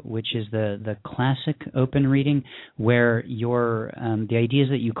 which is the classic open reading, where the idea is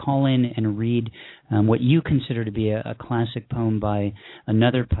that you call in and read what you consider to be a classic poem by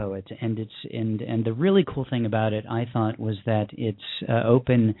another poet, and the really cool thing about it, I thought, was that it's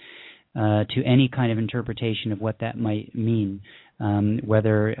open to any kind of interpretation of what that might mean,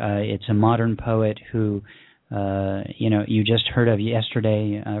 whether it's a modern poet who you just heard of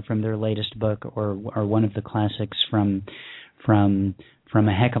yesterday from their latest book, or one of the classics from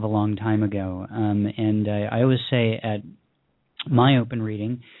a heck of a long time ago. And I always say at my open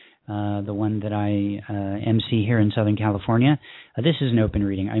reading, the one that I MC here in Southern California, this is an open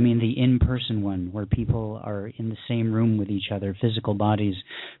reading. I mean the in-person one, where people are in the same room with each other, physical bodies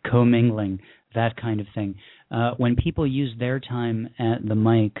commingling, that kind of thing. When people use their time at the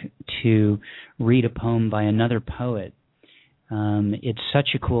mic to read a poem by another poet, it's such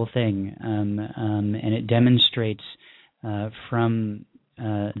a cool thing, and it demonstrates from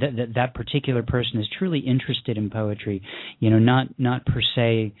that particular person is truly interested in poetry. Not per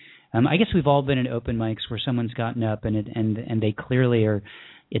se. I guess we've all been at open mics where someone's gotten up and they clearly are.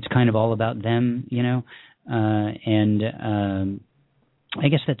 It's kind of all about them, and I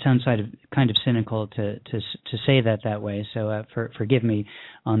guess that sounds kind of cynical to say that way. So forgive me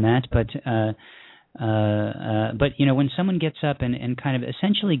on that, but when someone gets up and kind of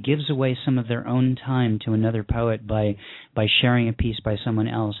essentially gives away some of their own time to another poet by sharing a piece by someone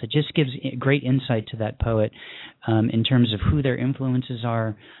else, it just gives great insight to that poet in terms of who their influences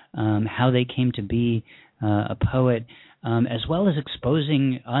are, how they came to be a poet, as well as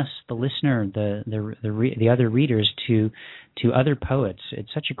exposing us, the listener, the other readers to other poets.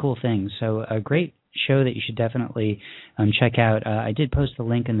 It's such a cool thing. So a great show that you should definitely check out. I did post the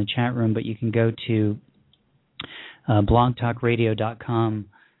link in the chat room, but you can go to blogtalkradio.com.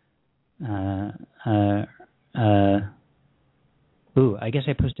 I guess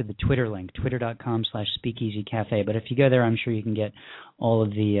I posted the Twitter link, twitter.com/speakeasycafe. But if you go there, I'm sure you can get all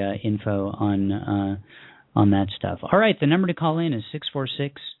of the info on that stuff. All right, the number to call in is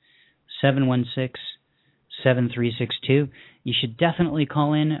 646-716-7362. You should definitely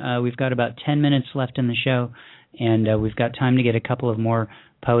call in. We've got about 10 minutes left in the show, and we've got time to get a couple of more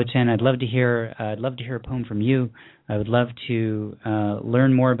poets in. I'd love to hear a poem from you. I would love to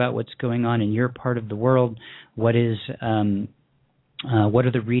learn more about what's going on in your part of the world. What are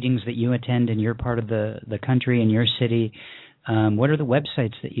the readings that you attend in your part of the country, in your city? What are the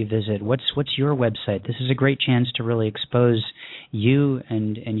websites that you visit? What's your website? This is a great chance to really expose you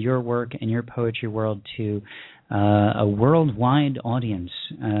and your work and your poetry world to a worldwide audience.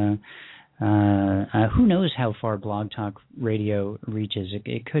 Who knows how far Blog Talk Radio reaches?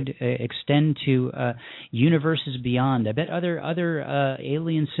 It could extend to universes beyond. I bet other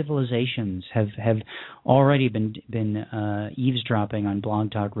alien civilizations have already been eavesdropping on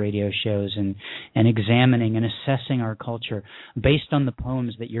Blog Talk Radio shows and examining and assessing our culture based on the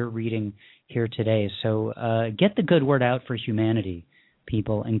poems that you're reading here today. So get the good word out for humanity,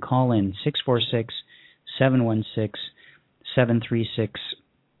 people, and call in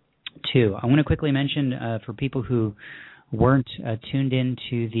 646-716-7362. I want to quickly mention for people who weren't tuned in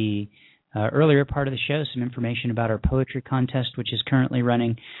to the earlier part of the show, some information about our poetry contest, which is currently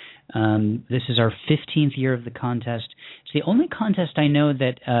running. This is our 15th year of the contest. It's the only contest I know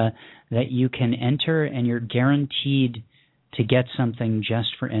that you can enter, and you're guaranteed to get something just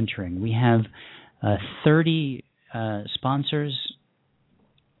for entering. We have 30 sponsors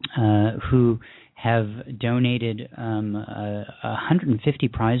who have donated 150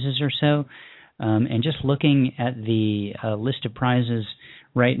 prizes or so. And just looking at the list of prizes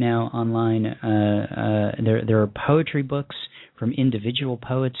right now online, there are poetry books from individual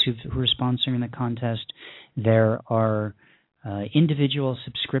poets who are sponsoring the contest. There are individual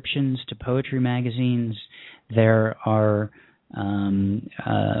subscriptions to poetry magazines. There are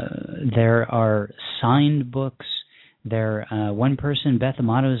signed books. One person, Beth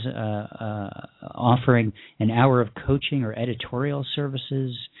Amato's offering an hour of coaching or editorial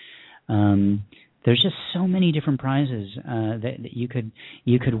services. There's just so many different prizes that you could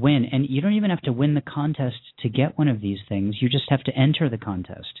win, and you don't even have to win the contest to get one of these things. You just have to enter the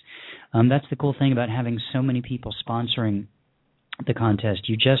contest. That's the cool thing about having so many people sponsoring the contest.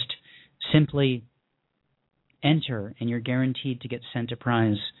 You just simply enter, and you're guaranteed to get sent a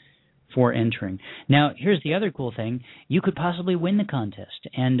prize for entering. Now, here's the other cool thing. You could possibly win the contest.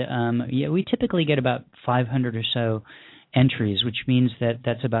 And we typically get about 500 or so entries, which means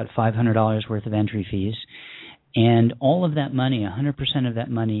that's about $500 worth of entry fees. And all of that money, 100% of that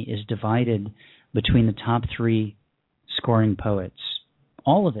money, is divided between the top 3 scoring poets.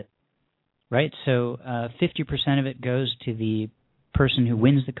 All of it, right? So 50% of it goes to the person who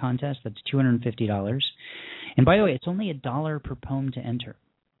wins the contest. That's $250. And by the way, it's only $1 per poem to enter.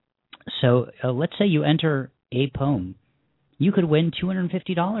 So let's say you enter a poem. You could win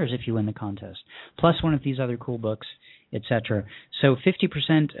 $250 if you win the contest, plus one of these other cool books, etc. So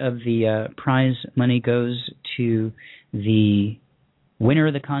 50% of the prize money goes to the winner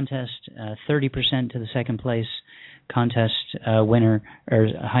of the contest, 30% to the second place contest winner or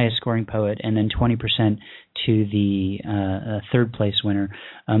highest scoring poet, and then 20% to the third place winner.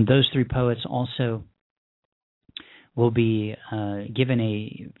 Those 3 poets also will be given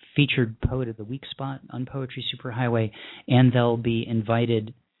a featured Poet of the Week spot on Poetry Superhighway, and they'll be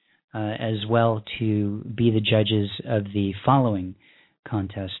invited as well to be the judges of the following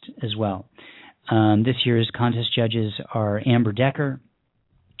contest as well. This year's contest judges are Amber Decker,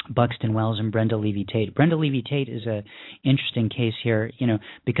 Buxton Wells, and Brenda Levy-Tate. Brenda Levy-Tate is an interesting case here.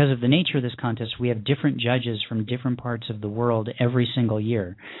 Because of the nature of this contest, we have different judges from different parts of the world every single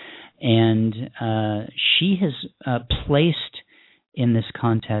year. And she has placed in this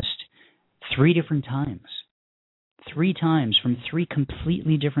contest 3 different times. 3 times from 3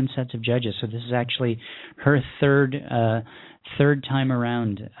 completely different sets of judges. So this is actually her third time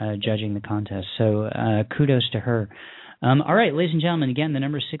around judging the contest. So kudos to her. All right, ladies and gentlemen, again, the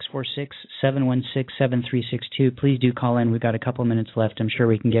number is 646-716-7362. Please do call in. We've got a couple minutes left. I'm sure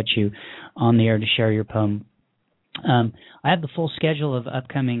we can get you on the air to share your poem. I have the full schedule of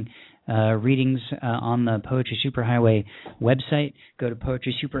upcoming readings on the Poetry Superhighway website. Go to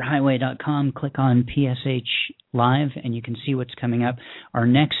poetrysuperhighway.com, click on PSH Live, and you can see what's coming up. Our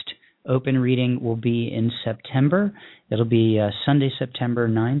next open reading will be in September. It'll be Sunday, September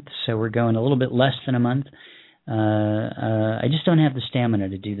 9th, so we're going a little bit less than a month. I just don't have the stamina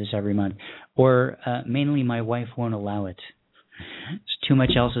to do this every month, or mainly my wife won't allow it. Too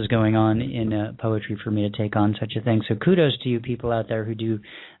much else is going on in poetry for me to take on such a thing. So kudos to you people out there who do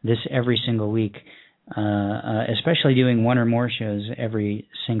this every single week, especially doing 1 or more shows every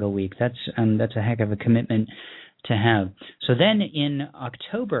single week. That's a heck of a commitment to have. So then in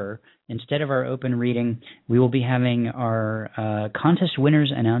October, instead of our open reading, we will be having our contest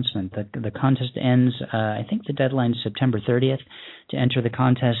winners announcement. The contest ends, I think the deadline is September 30th to enter the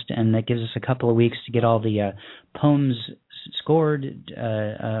contest, and that gives us a couple of weeks to get all the poems scored,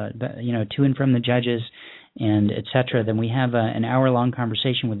 to and from the judges, and etc. Then we have an hour-long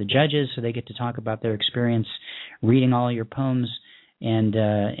conversation with the judges, so they get to talk about their experience reading all your poems, and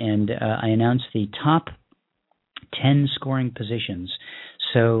I announce the top 10 scoring positions.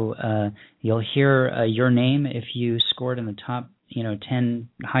 So you'll hear your name if you scored in the top 10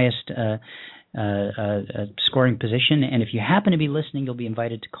 highest scoring position, and if you happen to be listening, you'll be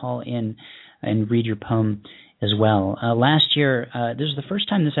invited to call in and read your poem as well. Last year, this is the first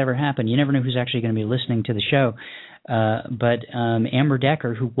time this ever happened. You never know who's actually going to be listening to the show, but Amber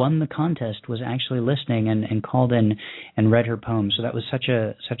Decker, who won the contest, was actually listening and called in and read her poem. So that was such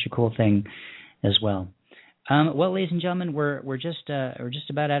a cool thing as well. Well, ladies and gentlemen, we're just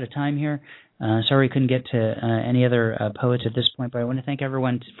about out of time here. Sorry we couldn't get to any other poets at this point, but I want to thank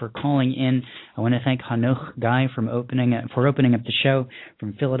everyone for calling in. I want to thank Hanoch Guy for opening up the show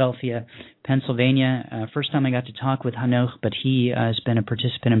from Philadelphia, Pennsylvania. First time I got to talk with Hanoch, but he has been a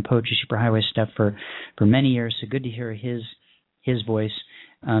participant in Poetry Superhighway stuff for many years, so good to hear his voice.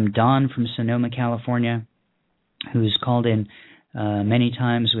 Don from Sonoma, California, who's called in many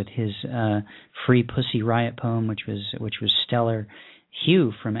times with his Free Pussy Riot poem, which was stellar.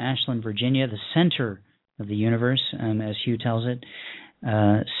 Hugh from Ashland, Virginia, the center of the universe, as Hugh tells it.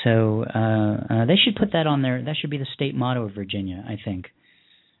 So they should put that on there. That should be the state motto of Virginia, I think,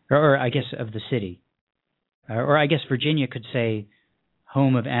 or I guess of the city, or I guess Virginia could say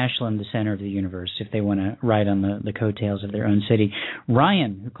home of Ashland, the center of the universe, if they want to ride on the coattails of their own city.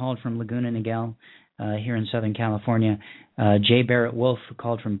 Ryan, who called from Laguna Niguel, here in Southern California. Jay Barrett Wolf, who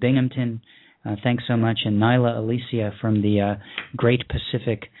called from Binghamton. Thanks so much. And Nyla Alicia from the Great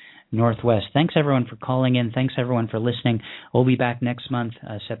Pacific Northwest. Thanks, everyone, for calling in. Thanks, everyone, for listening. We'll be back next month,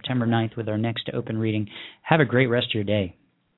 September 9th, with our next open reading. Have a great rest of your day.